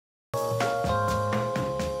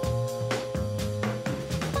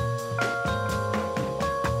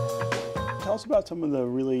us about some of the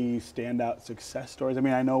really standout success stories. I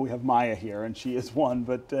mean, I know we have Maya here, and she is one,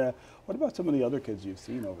 but what about some of the other kids you've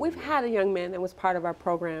seen over We've the years? had a young man that was part of our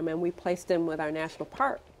program, and we placed him with our national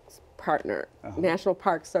park partner, National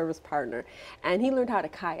Park Service partner, and he learned how to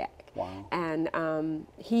kayak. Wow. And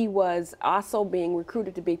he was also being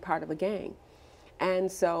recruited to be part of a gang.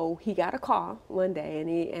 And so he got a call one day,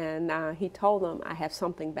 and he told them, "I have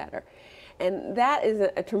something better." And that is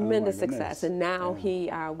a tremendous success. And now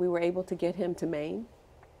we were able to get him to Maine.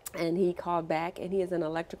 And he called back, and he is an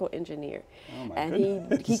electrical engineer. Oh my and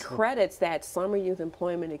goodness. he credits that summer youth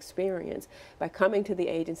employment experience by coming to the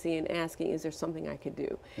agency and asking, is there something I could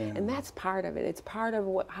do? And that's part of it. It's part of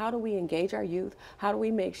how do we engage our youth? How do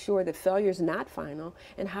we make sure that failure is not final?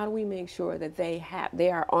 And how do we make sure that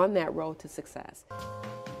they are on that road to success?